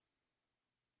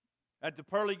At the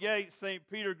pearly gates, St.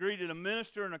 Peter greeted a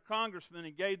minister and a congressman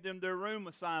and gave them their room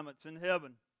assignments in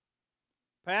heaven.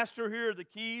 Pastor, here are the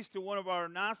keys to one of our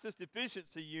nicest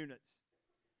efficiency units.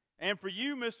 And for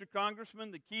you, Mr.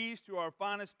 Congressman, the keys to our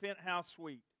finest penthouse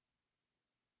suite.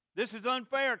 This is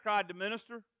unfair, cried the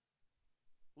minister.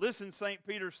 Listen, St.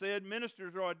 Peter said,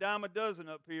 ministers are a dime a dozen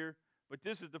up here, but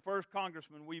this is the first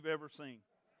congressman we've ever seen.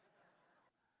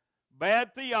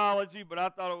 Bad theology, but I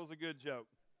thought it was a good joke.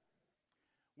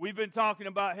 We've been talking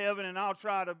about heaven, and I'll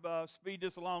try to speed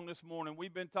this along this morning.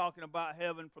 We've been talking about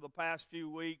heaven for the past few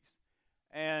weeks,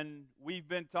 and we've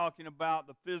been talking about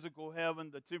the physical heaven,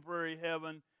 the temporary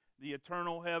heaven, the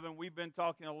eternal heaven. We've been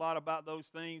talking a lot about those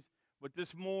things, but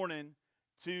this morning,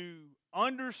 to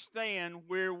understand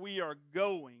where we are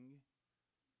going,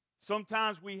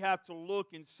 sometimes we have to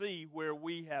look and see where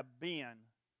we have been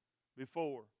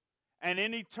before. And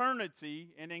in eternity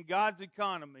and in God's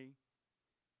economy,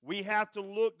 we have to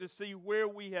look to see where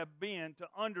we have been to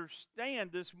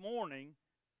understand this morning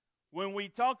when we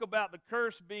talk about the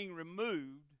curse being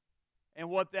removed and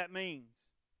what that means.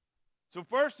 So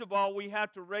first of all, we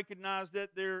have to recognize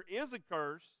that there is a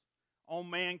curse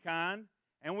on mankind,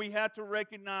 and we have to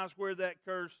recognize where that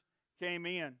curse came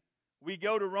in. We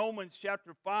go to Romans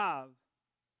chapter 5,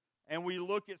 and we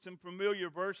look at some familiar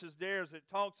verses there as it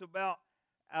talks about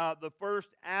the first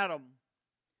Adam,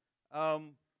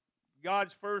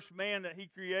 God's first man that he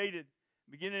created.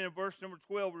 Beginning in verse number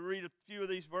 12, we read a few of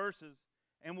these verses,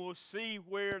 and we'll see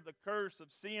where the curse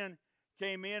of sin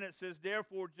came in. It says,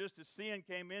 therefore, just as sin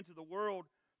came into the world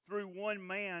through one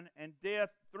man, and death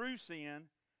through sin,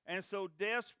 and so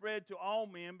death spread to all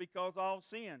men because all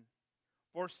sinned.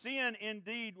 For sin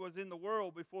indeed was in the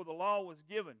world before the law was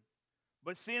given,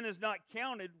 but sin is not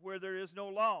counted where there is no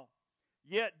law.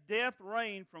 Yet death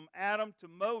reigned from Adam to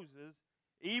Moses,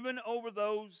 even over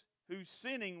those whose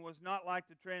sinning was not like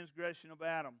the transgression of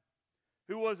Adam,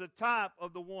 who was a type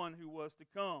of the one who was to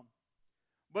come.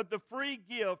 But the free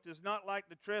gift is not like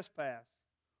the trespass.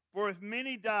 For if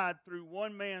many died through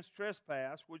one man's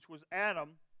trespass, which was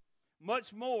Adam,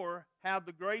 much more have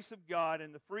the grace of God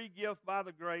and the free gift by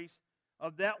the grace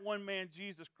of that one man,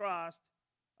 Jesus Christ,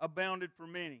 abounded for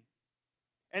many.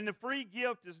 And the free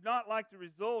gift is not like the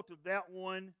result of that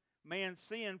one man's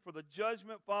sin, for the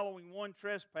judgment following one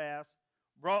trespass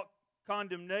brought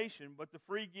condemnation, but the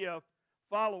free gift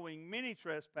following many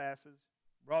trespasses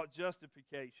brought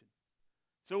justification.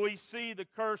 So we see the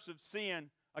curse of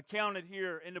sin accounted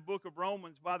here in the book of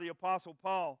Romans by the Apostle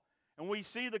Paul. And we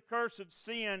see the curse of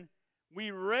sin.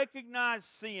 We recognize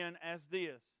sin as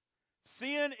this.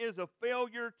 Sin is a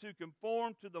failure to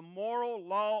conform to the moral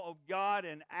law of God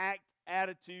in act,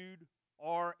 attitude,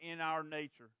 or in our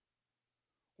nature.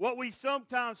 What we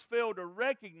sometimes fail to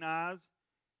recognize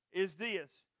is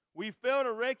this. We fail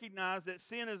to recognize that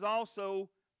sin is also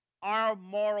our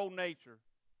moral nature.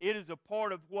 It is a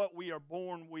part of what we are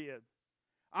born with.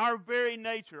 Our very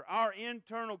nature, our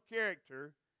internal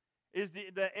character, is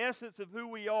the essence of who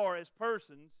we are as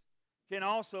persons, can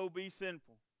also be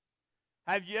sinful.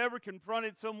 Have you ever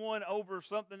confronted someone over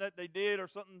something that they did or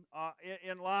something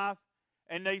in life,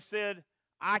 and they said,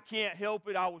 I can't help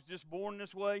it, I was just born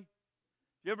this way?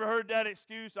 You ever heard that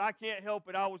excuse? I can't help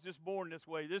it, I was just born this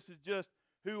way. This is just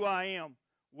who I am.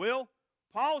 Well,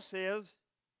 Paul says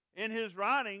in his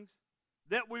writings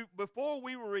that before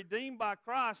we were redeemed by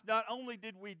Christ, not only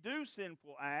did we do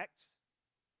sinful acts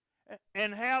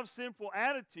and have sinful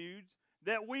attitudes,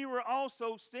 that we were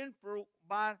also sinful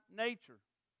by nature.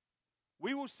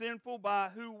 We were sinful by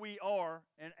who we are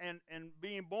and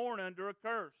being born under a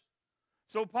curse.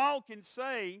 So Paul can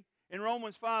say in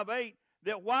Romans 5:8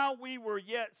 that while we were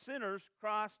yet sinners,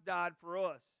 Christ died for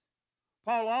us.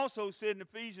 Paul also said in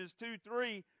Ephesians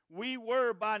 2:3, we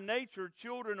were by nature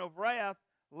children of wrath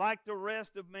like the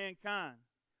rest of mankind.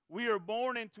 We are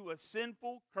born into a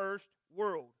sinful, cursed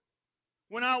world.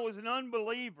 When I was an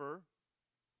unbeliever,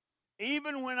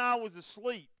 even when I was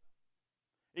asleep,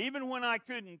 even when I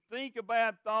couldn't think a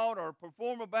bad thought or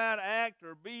perform a bad act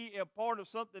or be a part of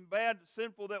something bad,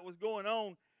 sinful that was going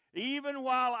on, even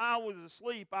while I was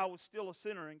asleep, I was still a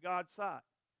sinner in God's sight.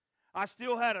 I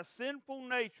still had a sinful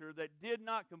nature that did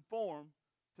not conform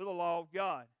to the law of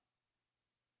God.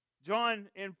 John,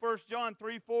 in 1 John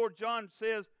 3:4, John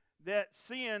says that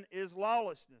sin is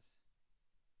lawlessness.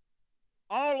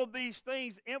 All of these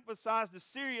things emphasize the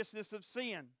seriousness of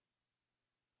sin.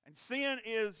 And sin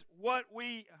is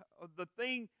the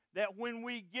thing that when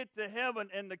we get to heaven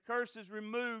and the curse is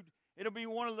removed, it'll be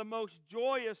one of the most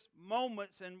joyous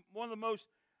moments and one of the most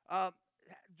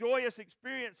joyous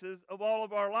experiences of all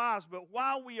of our lives. But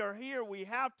while we are here, we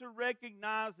have to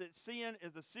recognize that sin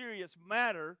is a serious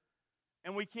matter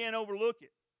and we can't overlook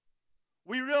it.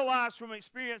 We realize from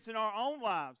experience in our own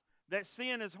lives that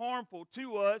sin is harmful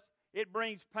to us. It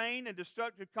brings pain and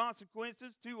destructive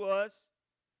consequences to us,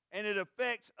 and it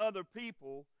affects other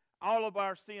people. All of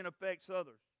our sin affects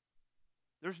others.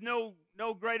 There's no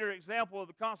greater example of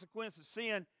the consequence of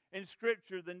sin in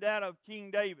Scripture than that of King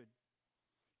David.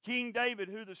 King David,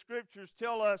 who the Scriptures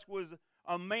tell us was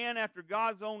a man after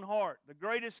God's own heart, the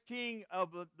greatest king of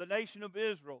the nation of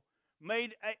Israel,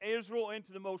 made Israel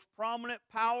into the most prominent,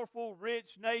 powerful,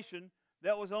 rich nation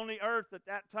that was on the earth at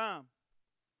that time.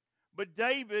 But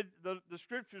David, the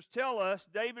Scriptures tell us,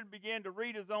 David began to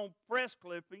read his own press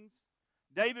clippings.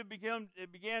 David began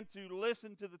to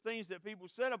listen to the things that people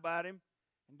said about him,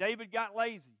 and David got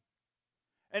lazy.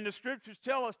 And the Scriptures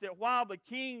tell us that while the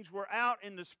kings were out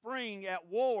in the spring at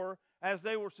war, as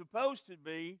they were supposed to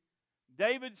be,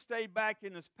 David stayed back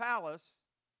in his palace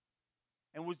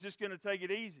and was just going to take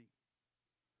it easy.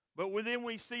 But then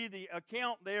we see the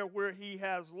account there where he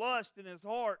has lust in his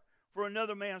heart for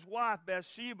another man's wife,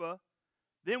 Bathsheba.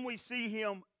 Then we see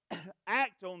him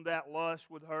act on that lust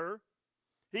with her.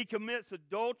 He commits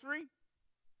adultery.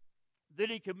 Then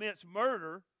he commits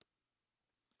murder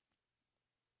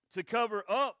to cover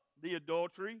up the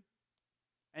adultery.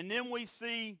 And then we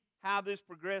see how this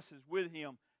progresses with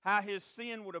him, how his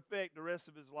sin would affect the rest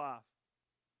of his life.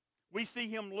 We see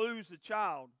him lose a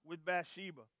child with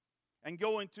Bathsheba and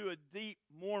go into a deep,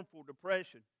 mournful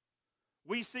depression.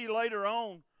 We see later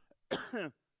on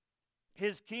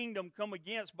his kingdom come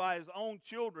against by his own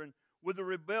children with the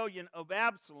rebellion of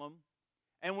Absalom.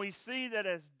 And we see that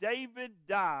as David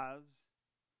dies,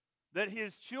 that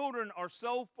his children are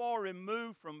so far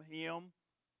removed from him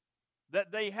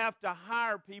that they have to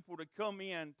hire people to come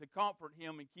in to comfort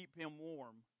him and keep him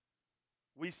warm.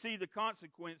 We see the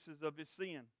consequences of his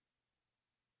sin.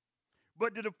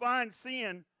 But to define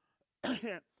sin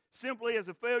simply as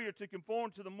a failure to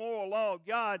conform to the moral law of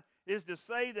God is to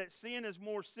say that sin is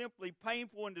more simply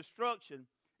painful and destruction.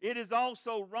 It is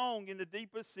also wrong in the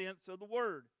deepest sense of the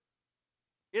word.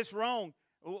 It's wrong.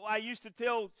 I used to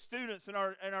tell students in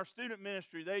our student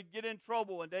ministry, they'd get in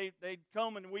trouble and they'd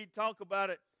come and we'd talk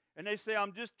about it, and they say,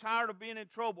 I'm just tired of being in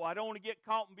trouble. I don't want to get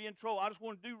caught and be in trouble. I just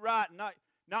want to do right and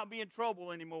not be in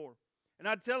trouble anymore. And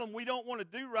I tell them we don't want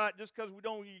to do right just because we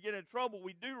don't want to get in trouble.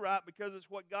 We do right because it's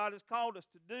what God has called us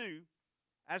to do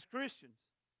as Christians.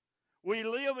 We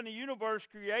live in a universe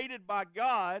created by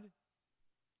God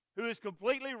who is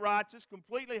completely righteous,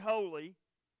 completely holy,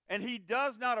 and He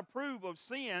does not approve of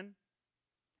sin.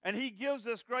 And He gives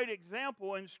us great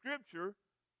example in Scripture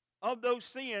of those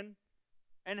sin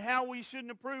and how we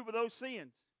shouldn't approve of those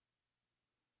sins.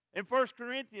 In 1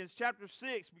 Corinthians chapter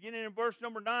 6, beginning in verse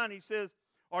number 9, he says,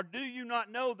 or do you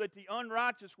not know that the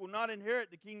unrighteous will not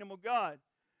inherit the kingdom of God?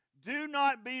 Do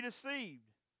not be deceived.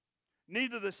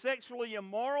 Neither the sexually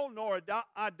immoral, nor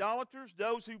idolaters,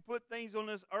 those who put things on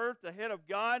this earth ahead of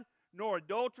God, nor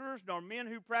adulterers, nor men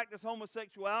who practice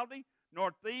homosexuality,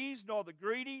 nor thieves, nor the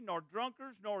greedy, nor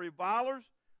drunkards, nor revilers.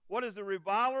 What is a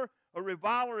reviler? A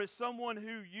reviler is someone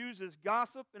who uses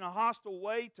gossip in a hostile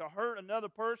way to hurt another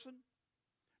person.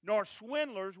 Nor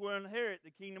swindlers will inherit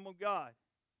the kingdom of God.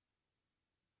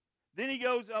 Then he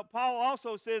goes, Paul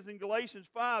also says in Galatians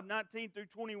 5:19 through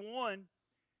 21,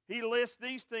 he lists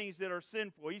these things that are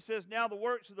sinful. He says, now the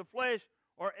works of the flesh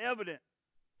are evident.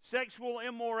 Sexual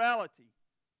immorality.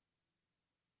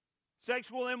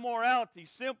 Sexual immorality,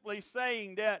 simply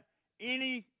saying that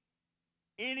any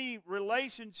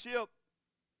relationship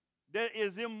that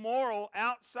is immoral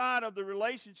outside of the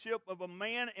relationship of a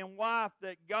man and wife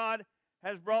that God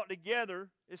has brought together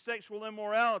is sexual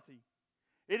immorality.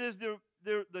 It is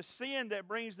the sin that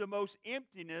brings the most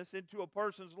emptiness into a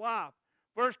person's life.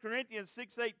 1 Corinthians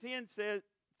 6:18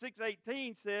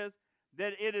 says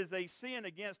that it is a sin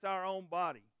against our own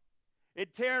body.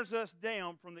 It tears us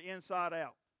down from the inside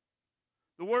out.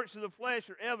 The works of the flesh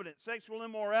are evident: sexual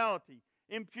immorality,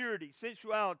 impurity,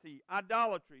 sensuality,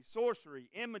 idolatry, sorcery,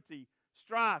 enmity,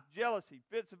 strife, jealousy,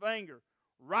 fits of anger,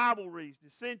 rivalries,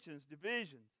 dissensions,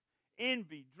 divisions,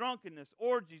 envy, drunkenness,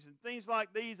 orgies, and things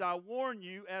like these. I warn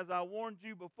you, as I warned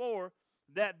you before,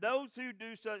 that those who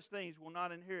do such things will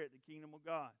not inherit the kingdom of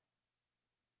God.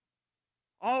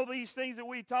 All these things that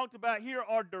we talked about here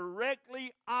are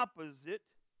directly opposite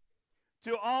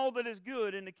to all that is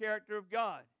good in the character of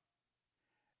God.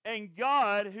 And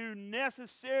God, who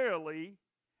necessarily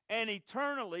and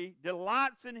eternally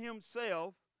delights in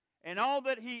Himself and all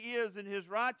that He is in His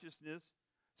righteousness,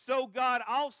 so God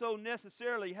also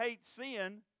necessarily hates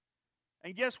sin.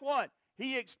 And guess what?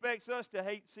 He expects us to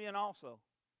hate sin also.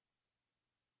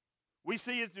 We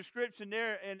see His description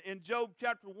there in Job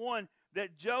chapter 1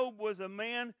 that Job was a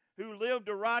man who lived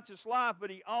a righteous life, but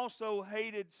he also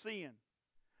hated sin.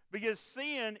 Because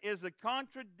sin is a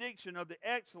contradiction of the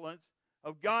excellence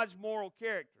of God's moral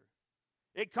character.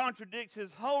 It contradicts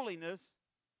His holiness,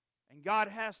 and God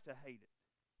has to hate it.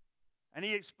 And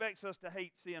He expects us to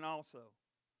hate sin also.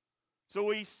 So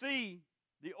we see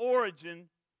the origin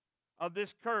of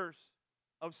this curse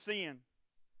of sin.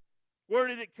 Where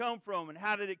did it come from, and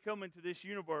how did it come into this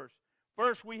universe?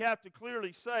 First, we have to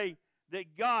clearly say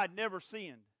that God never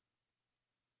sinned.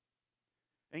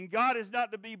 And God is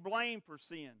not to be blamed for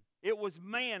sin. It was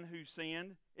man who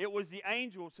sinned. It was the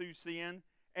angels who sinned.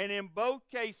 And in both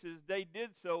cases, they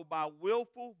did so by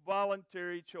willful,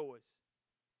 voluntary choice.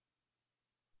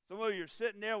 Some of you are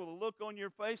sitting there with a look on your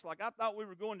face like, I thought we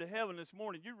were going to heaven this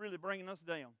morning. You're really bringing us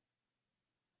down.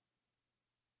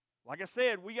 Like I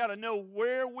said, we got to know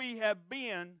where we have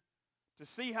been to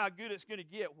see how good it's going to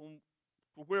get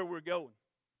for where we're going.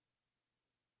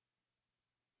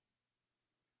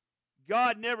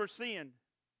 God never sinned.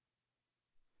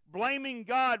 Blaming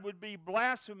God would be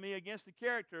blasphemy against the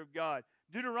character of God.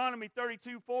 Deuteronomy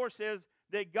 32:4 says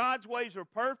that God's ways are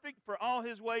perfect, for all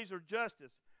His ways are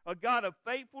justice. A God of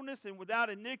faithfulness and without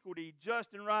iniquity,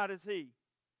 just and right is He.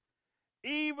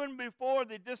 Even before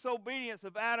the disobedience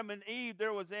of Adam and Eve,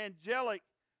 there was angelic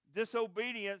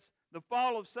disobedience, the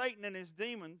fall of Satan and his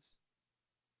demons.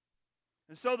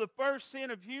 And so the first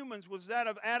sin of humans was that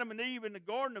of Adam and Eve in the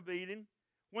Garden of Eden,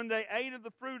 when they ate of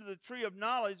the fruit of the tree of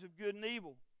knowledge of good and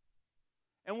evil.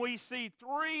 And we see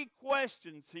three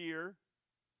questions here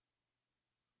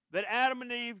that Adam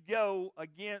and Eve go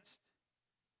against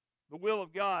the will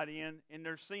of God in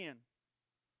their sin.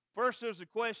 First, there's the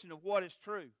question of what is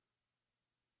true.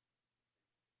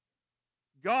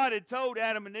 God had told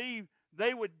Adam and Eve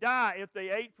they would die if they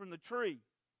ate from the tree.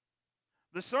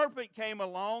 The serpent came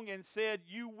along and said,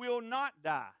 "You will not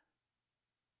die."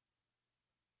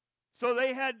 So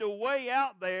they had to weigh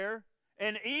out there,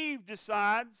 and Eve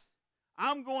decides,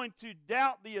 I'm going to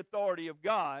doubt the authority of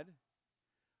God.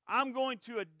 I'm going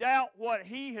to doubt what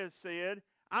He has said.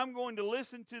 I'm going to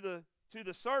listen to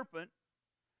the serpent.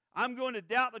 I'm going to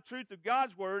doubt the truth of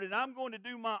God's word, and I'm going to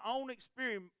do my own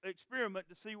experiment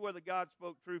to see whether God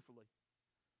spoke truthfully.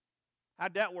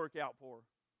 How'd that work out for her?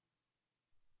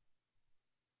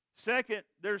 Second,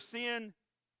 their sin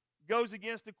goes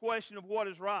against the question of what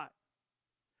is right.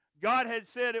 God had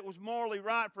said it was morally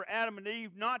right for Adam and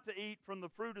Eve not to eat from the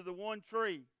fruit of the one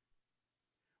tree.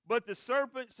 But the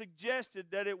serpent suggested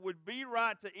that it would be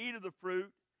right to eat of the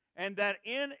fruit, and that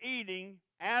in eating,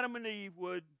 Adam and Eve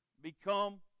would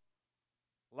become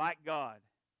like God.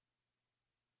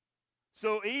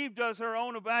 So Eve does her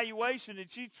own evaluation,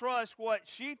 and she trusts what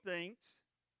she thinks.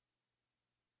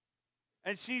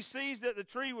 And she sees that the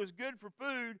tree was good for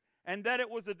food, and that it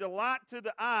was a delight to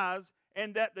the eyes,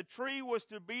 and that the tree was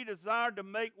to be desired to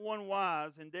make one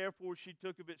wise, and therefore she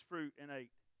took of its fruit and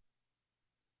ate.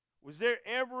 Was there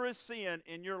ever a sin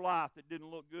in your life that didn't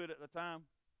look good at the time?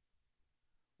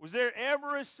 Was there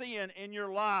ever a sin in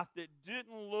your life that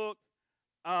didn't look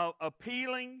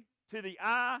appealing to the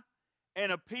eye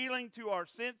and appealing to our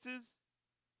senses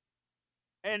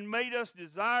and made us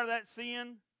desire that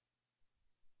sin?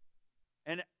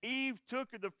 And Eve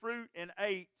took of the fruit and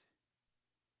ate.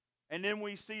 And then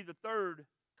we see the third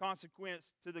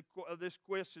consequence of this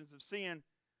question of sin,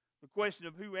 the question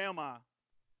of who am I?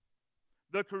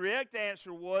 The correct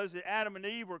answer was that Adam and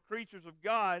Eve were creatures of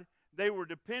God. They were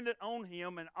dependent on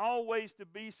Him and always to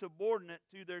be subordinate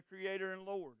to their Creator and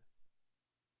Lord.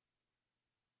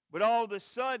 But all of a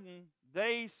sudden,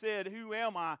 they said, who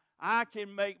am I? I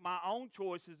can make my own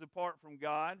choices apart from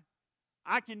God.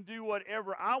 I can do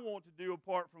whatever I want to do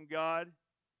apart from God.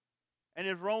 And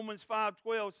as Romans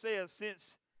 5:12 says,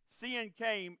 since sin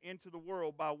came into the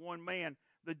world by one man,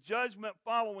 the judgment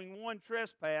following one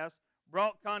trespass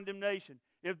brought condemnation.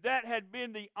 If that had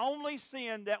been the only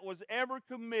sin that was ever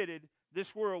committed,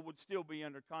 this world would still be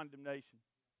under condemnation.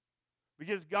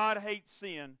 Because God hates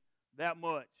sin that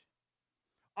much.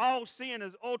 All sin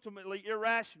is ultimately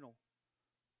irrational.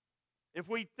 If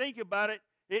we think about it,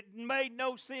 it made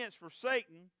no sense for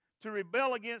Satan to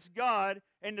rebel against God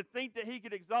and to think that he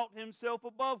could exalt himself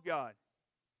above God.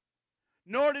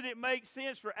 Nor did it make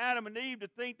sense for Adam and Eve to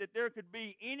think that there could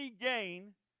be any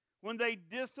gain when they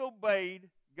disobeyed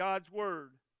God's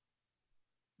word.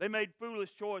 They made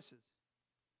foolish choices.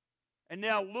 And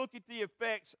now look at the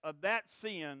effects of that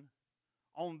sin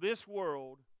on this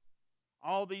world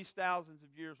all these thousands of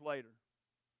years later.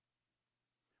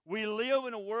 We live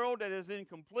in a world that is in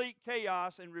complete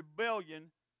chaos and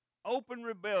rebellion, open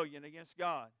rebellion against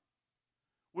God.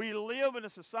 We live in a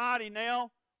society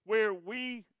now where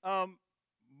we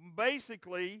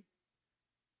basically,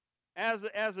 as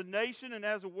a nation and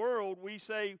as a world, we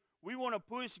say we want to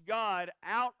push God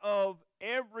out of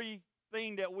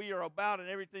everything that we are about and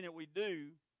everything that we do,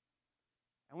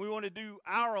 and we want to do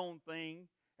our own thing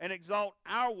and exalt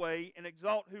our way and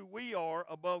exalt who we are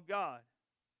above God.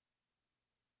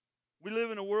 We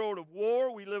live in a world of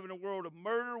war. We live in a world of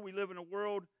murder. We live in a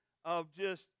world of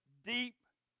just deep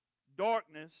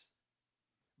darkness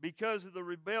because of the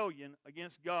rebellion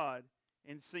against God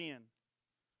and sin.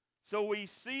 So we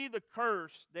see the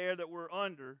curse there that we're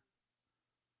under.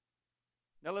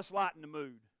 Now let's lighten the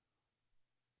mood.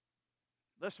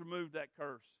 Let's remove that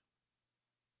curse.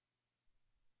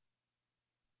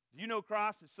 Do you know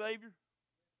Christ as Savior?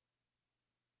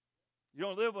 You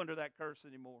don't live under that curse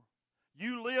anymore.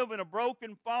 You live in a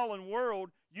broken, fallen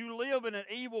world. You live in an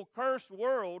evil, cursed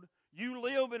world. You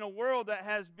live in a world that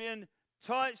has been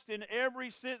touched in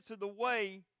every sense of the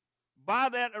way by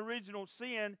that original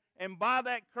sin and by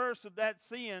that curse of that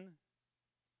sin.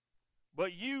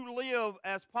 But you live,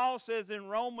 as Paul says in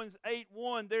Romans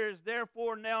 8:1, there is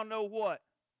therefore now no what?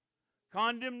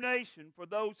 Condemnation for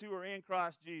those who are in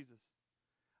Christ Jesus.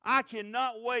 I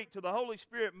cannot wait till the Holy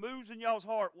Spirit moves in y'all's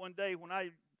heart one day when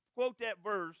I quote that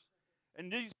verse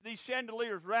and these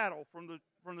chandeliers rattle from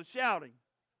the shouting.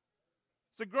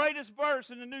 It's the greatest verse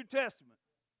in the New Testament.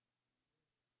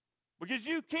 Because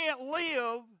you cannot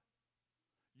live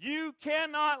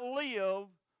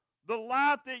the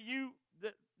life that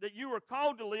you were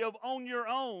called to live on your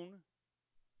own.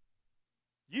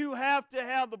 You have to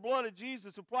have the blood of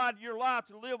Jesus applied to your life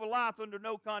to live a life under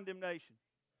no condemnation.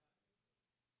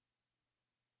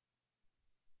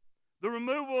 The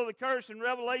removal of the curse in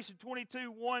Revelation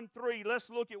 22:1-3. Let's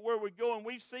look at where we're going.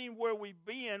 We've seen where we've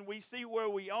been. We see where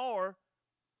we are.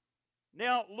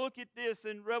 Now look at this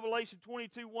in Revelation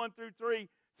 22:1-3.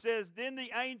 Says, then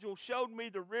the angel showed me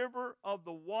the river of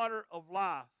the water of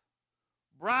life,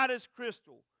 bright as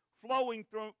crystal, flowing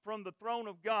from the throne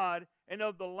of God and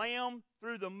of the Lamb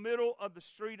through the middle of the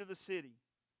street of the city.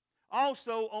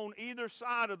 Also on either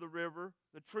side of the river,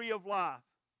 the tree of life,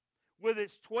 with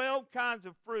its 12 kinds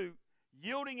of fruit,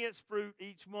 yielding its fruit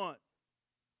each month.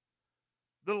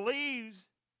 The leaves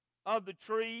of the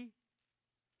tree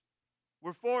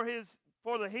were for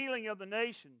the healing of the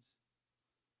nations.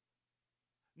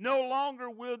 No longer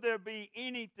will there be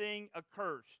anything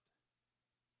accursed.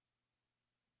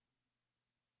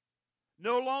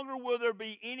 No longer will there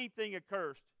be anything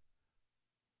accursed.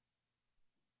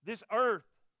 This earth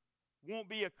won't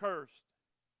be accursed.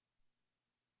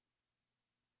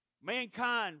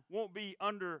 Mankind won't be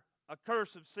under a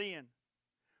curse of sin.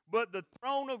 But the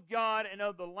throne of God and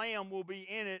of the Lamb will be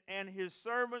in it, and his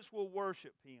servants will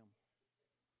worship him.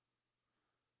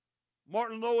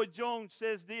 Martin Lloyd-Jones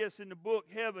says this in the book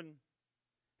Heaven.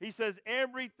 He says,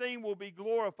 everything will be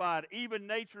glorified, even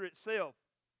nature itself.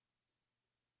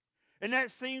 And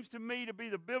that seems to me to be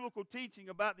the biblical teaching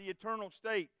about the eternal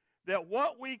state, that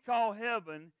what we call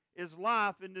heaven is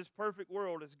life in this perfect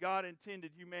world as God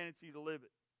intended humanity to live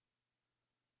it.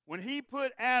 When he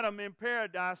put Adam in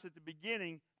paradise at the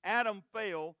beginning, Adam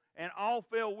fell, and all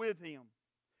fell with him.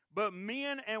 But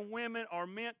men and women are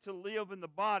meant to live in the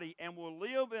body and will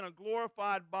live in a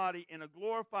glorified body in a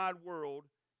glorified world,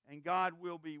 and God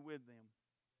will be with them.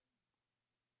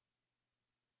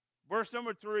 Verse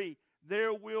number 3,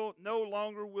 no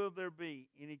longer will there be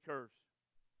any curse.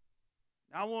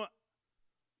 Now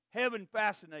heaven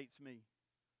fascinates me.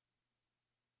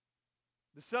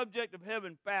 The subject of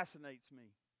heaven fascinates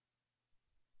me.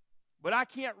 But I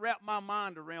can't wrap my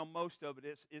mind around most of it.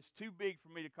 It's too big for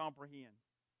me to comprehend.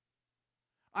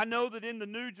 I know that in the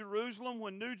New Jerusalem,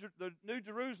 the New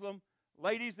Jerusalem,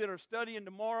 ladies that are studying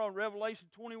tomorrow in Revelation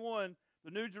 21,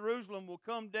 the New Jerusalem will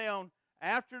come down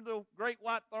after the great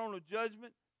white throne of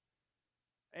judgment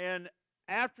and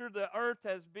after the earth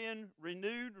has been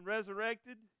renewed and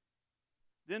resurrected,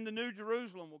 then the New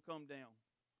Jerusalem will come down.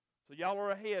 So y'all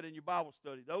are ahead in your Bible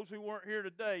study. Those who weren't here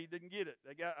today didn't get it.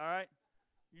 They got, all right?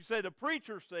 You say the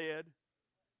preacher said,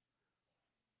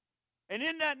 and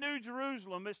in that New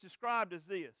Jerusalem, it's described as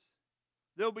this.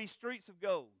 There'll be streets of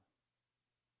gold.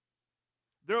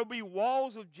 There will be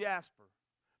walls of jasper.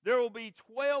 There will be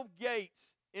 12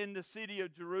 gates in the city of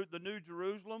the New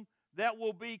Jerusalem that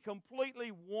will be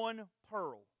completely one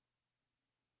pearl.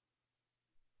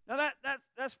 Now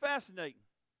that's fascinating.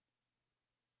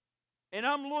 And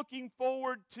I'm looking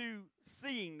forward to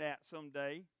seeing that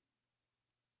someday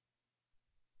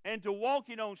and to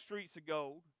walking on streets of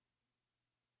gold.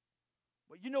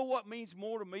 But you know what means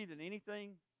more to me than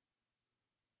anything?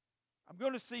 I'm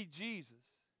going to see Jesus.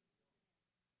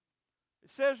 It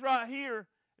says right here,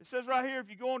 It says right here, if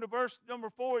you go into verse number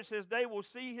 4, it says, they will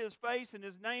see his face and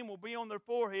his name will be on their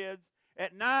foreheads.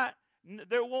 At night,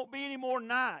 there won't be any more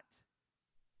night.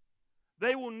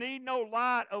 They will need no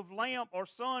light of lamp or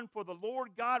sun, for the Lord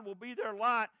God will be their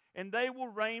light, and they will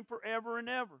reign forever and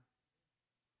ever.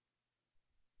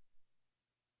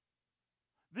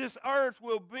 This earth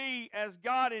will be as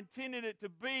God intended it to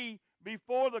be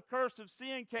before the curse of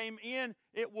sin came in.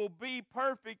 It will be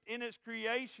perfect in its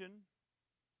creation.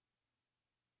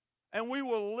 And we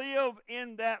will live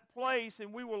in that place,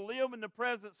 and we will live in the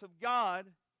presence of God.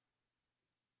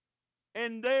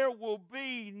 And there will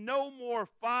be no more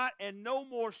fight and no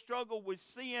more struggle with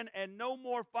sin and no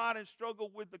more fight and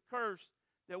struggle with the curse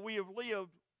that we have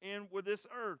lived in with this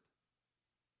earth.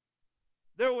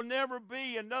 There will never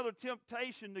be another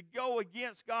temptation to go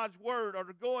against God's word or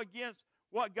to go against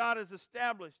what God has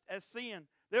established as sin.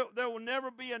 There will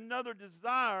never be another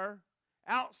desire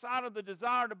outside of the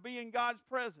desire to be in God's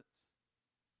presence.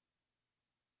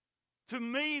 To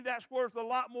me, that's worth a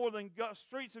lot more than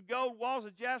streets of gold, walls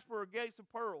of jasper, or gates of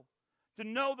pearl. To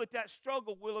know that that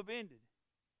struggle will have ended.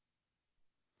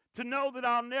 To know that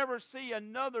I'll never see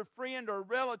another friend or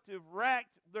relative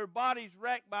their bodies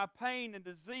racked by pain and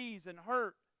disease and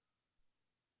hurt.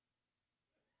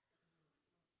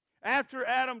 After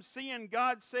Adam sinned,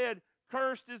 God said,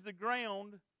 cursed is the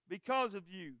ground because of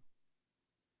you.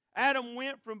 Adam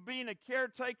went from being a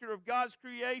caretaker of God's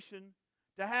creation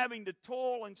to having to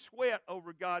toil and sweat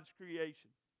over God's creation.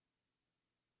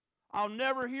 I'll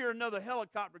never hear another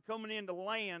helicopter coming in to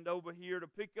land over here to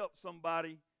pick up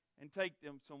somebody and take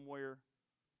them somewhere.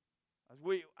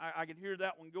 I can hear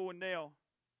that one going now.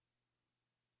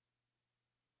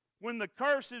 When the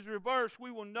curse is reversed,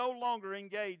 we will no longer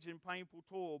engage in painful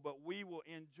toil, but we will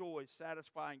enjoy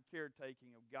satisfying caretaking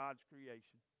of God's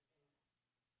creation.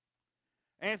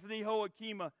 Anthony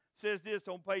Hoekema says this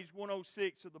on page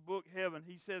 106 of the book Heaven.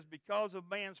 He says, because of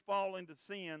man's fall into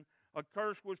sin, a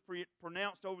curse was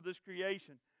pronounced over this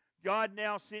creation. God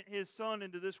now sent his Son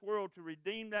into this world to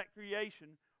redeem that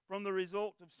creation from the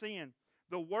result of sin.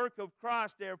 The work of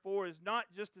Christ, therefore, is not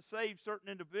just to save certain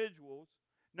individuals,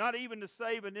 not even to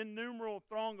save an innumerable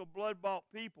throng of blood-bought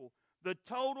people. The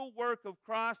total work of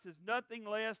Christ is nothing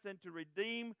less than to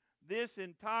redeem this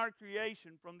entire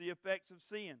creation from the effects of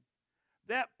sin.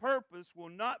 That purpose will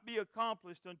not be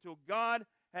accomplished until God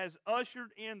has ushered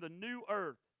in the new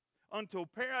earth, until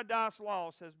paradise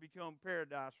lost has become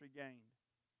paradise regained.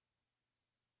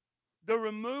 The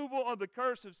removal of the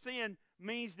curse of sin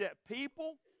means that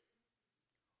people,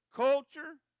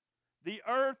 culture, the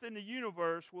earth, and the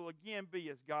universe will again be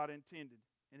as God intended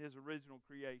in his original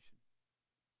creation.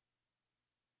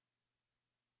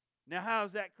 Now, how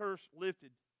is that curse lifted?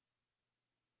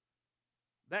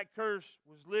 That curse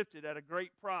was lifted at a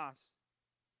great price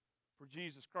for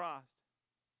Jesus Christ.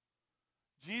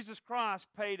 Jesus Christ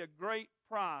paid a great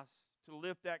price to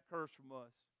lift that curse from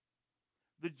us.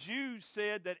 The Jews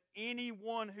said that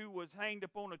anyone who was hanged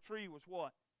upon a tree was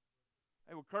what?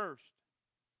 They were cursed.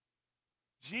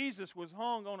 Jesus was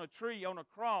hung on a tree, on a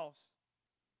cross,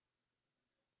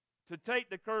 to take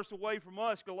the curse away from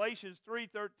us. Galatians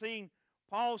 3:13,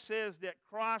 Paul says that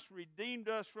Christ redeemed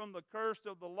us from the curse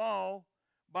of the law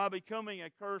by becoming a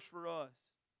curse for us.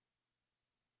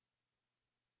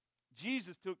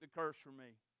 Jesus took the curse for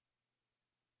me.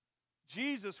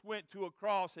 Jesus went to a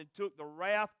cross and took the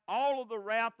wrath, all of the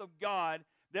wrath of God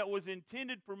that was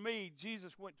intended for me.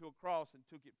 Jesus went to a cross and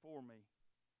took it for me.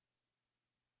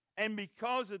 And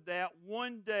because of that,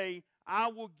 one day I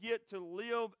will get to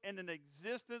live in an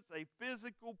existence, a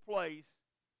physical place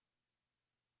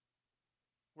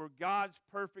where God's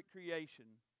perfect creation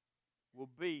will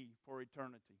be for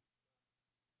eternity.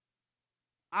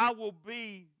 I will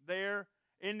be there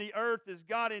in the earth as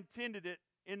God intended it,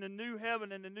 in the new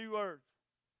heaven and the new earth.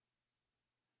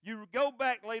 You go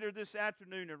back later this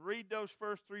afternoon and read those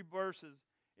first 3 verses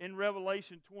in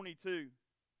Revelation 22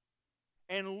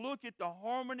 and look at the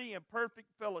harmony and perfect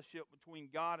fellowship between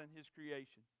God and his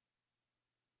creation.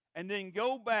 And then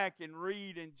go back and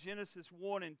read in Genesis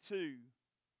 1 and 2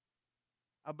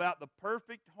 about the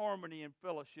perfect harmony and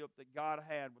fellowship that God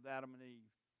had with Adam and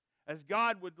Eve. As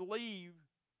God would leave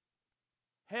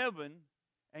heaven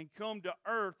and come to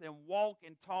earth and walk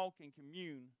and talk and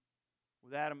commune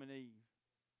with Adam and Eve.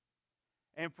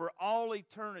 And for all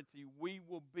eternity, we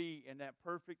will be in that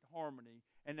perfect harmony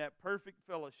and that perfect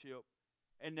fellowship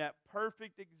and that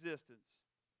perfect existence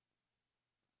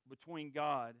between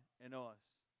God and us.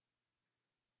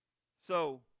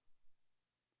 So,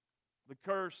 the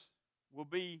curse will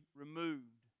be removed,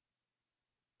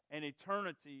 and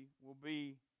eternity will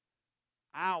be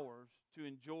ours to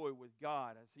enjoy with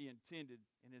God as He intended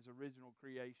in His original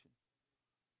creation.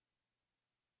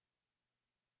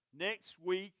 Next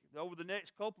week, over the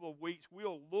next couple of weeks,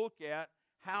 we'll look at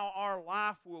how our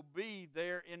life will be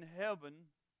there in heaven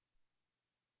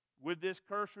with this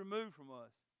curse removed from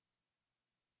us.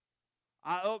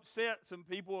 I upset some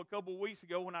people a couple of weeks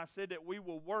ago when I said that we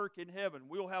will work in heaven.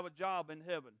 We'll have a job in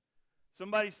heaven.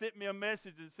 Somebody sent me a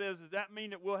message that says, does that mean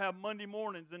that we'll have Monday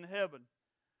mornings in heaven?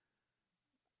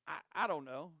 I don't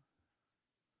know.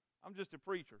 I'm just a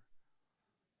preacher.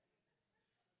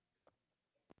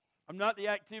 I'm not the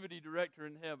activity director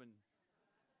in heaven.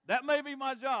 That may be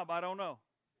my job. I don't know.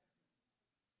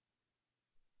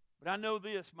 But I know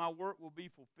this, my work will be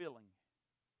fulfilling.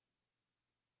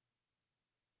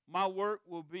 My work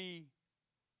will be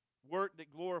work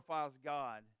that glorifies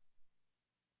God.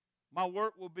 My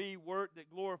work will be work that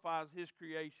glorifies His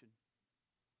creation.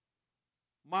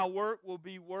 My work will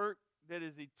be work that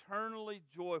is eternally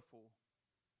joyful.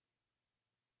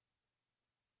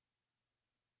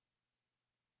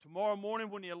 Tomorrow morning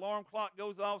when the alarm clock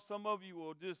goes off, some of you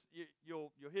will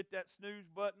you'll hit that snooze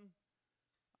button.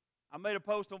 I made a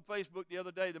post on Facebook the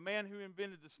other day. The man who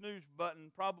invented the snooze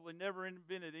button probably never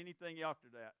invented anything after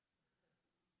that.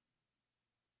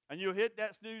 And you'll hit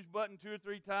that snooze button 2 or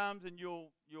 3 times, and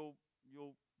you'll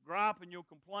gripe and you'll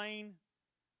complain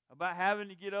about having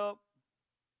to get up,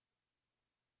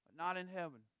 but not in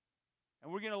heaven.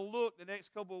 And we're going to look the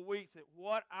next couple of weeks at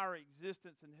what our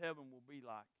existence in heaven will be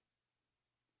like.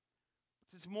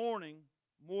 But this morning,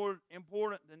 more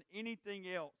important than anything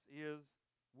else is,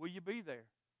 will you be there?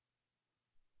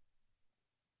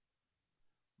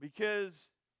 Because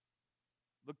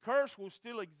the curse will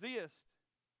still exist,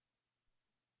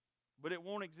 but it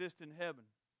won't exist in heaven.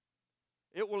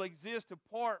 It will exist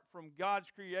apart from God's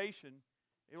creation.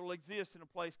 It will exist in a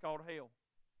place called hell,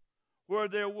 where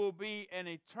there will be an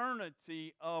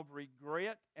eternity of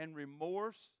regret and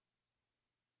remorse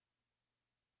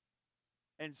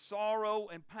and sorrow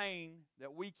and pain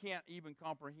that we can't even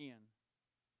comprehend.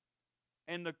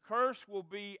 And the curse will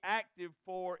be active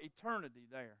for eternity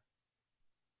there.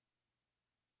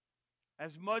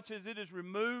 As much as it is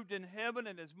removed in heaven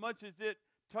and as much as it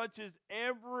touches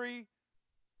every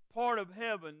part of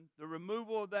heaven, the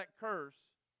removal of that curse,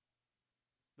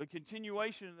 the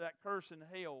continuation of that curse in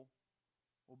hell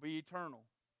will be eternal.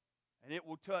 And it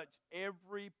will touch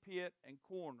every pit and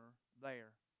corner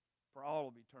there for all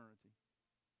of eternity.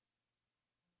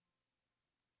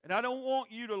 And I don't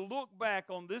want you to look back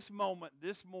on this moment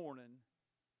this morning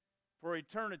for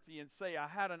eternity and say, I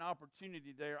had an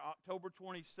opportunity there, October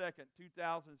 22nd,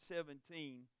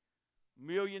 2017,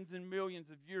 millions and millions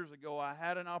of years ago, I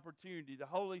had an opportunity. The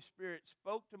Holy Spirit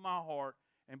spoke to my heart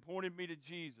and pointed me to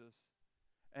Jesus.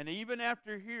 And even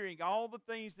after hearing all the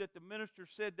things that the minister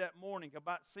said that morning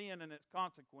about sin and its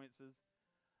consequences,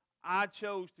 I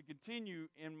chose to continue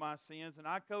in my sins, and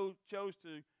I chose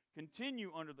to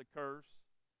continue under the curse.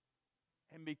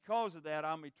 And because of that,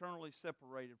 I'm eternally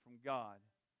separated from God,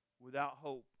 without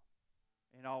hope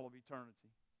in all of eternity.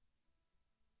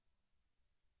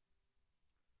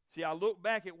 See, I look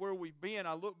back at where we've been.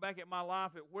 I look back at my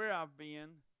life, at where I've been.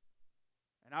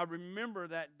 And I remember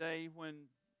that day when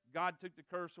God took the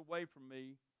curse away from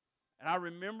me. And I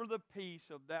remember the peace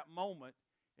of that moment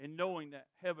in knowing that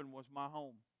heaven was my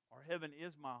home, or heaven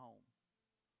is my home.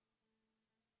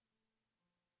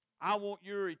 I want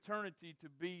your eternity to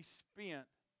be spent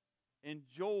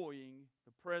enjoying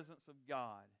the presence of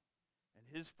God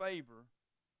and His favor,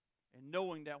 and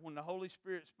knowing that when the Holy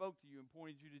Spirit spoke to you and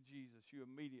pointed you to Jesus, you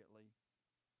immediately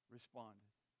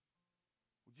responded.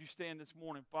 Would you stand this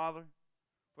morning, Father?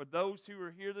 For those who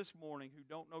are here this morning who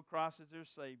don't know Christ as their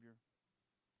Savior,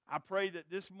 I pray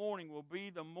that this morning will be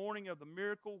the morning of the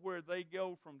miracle where they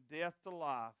go from death to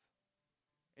life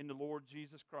in the Lord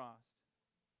Jesus Christ.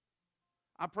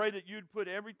 I pray that you'd put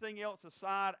everything else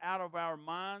aside out of our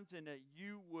minds and that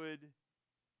you would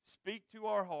speak to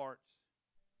our hearts.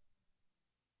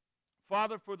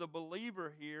 Father, for the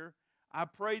believer here, I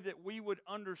pray that we would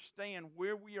understand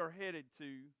where we are headed to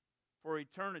for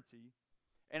eternity.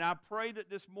 And I pray that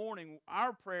this morning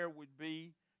our prayer would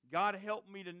be, God, help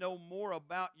me to know more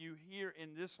about you here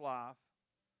in this life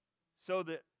so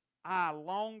that I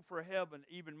long for heaven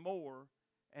even more,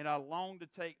 and I long to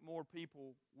take more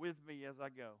people with me as I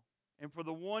go. And for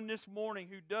the one this morning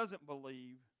who doesn't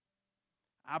believe,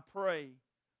 I pray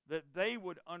that they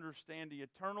would understand the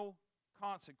eternal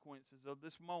consequences of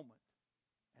this moment.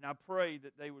 And I pray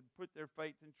that they would put their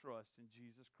faith and trust in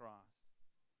Jesus Christ.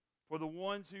 For the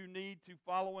ones who need to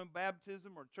follow in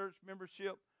baptism or church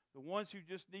membership, the ones who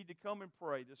just need to come and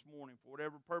pray this morning for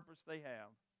whatever purpose they have,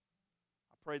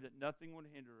 I pray that nothing would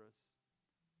hinder us.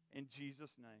 In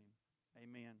Jesus' name,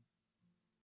 amen.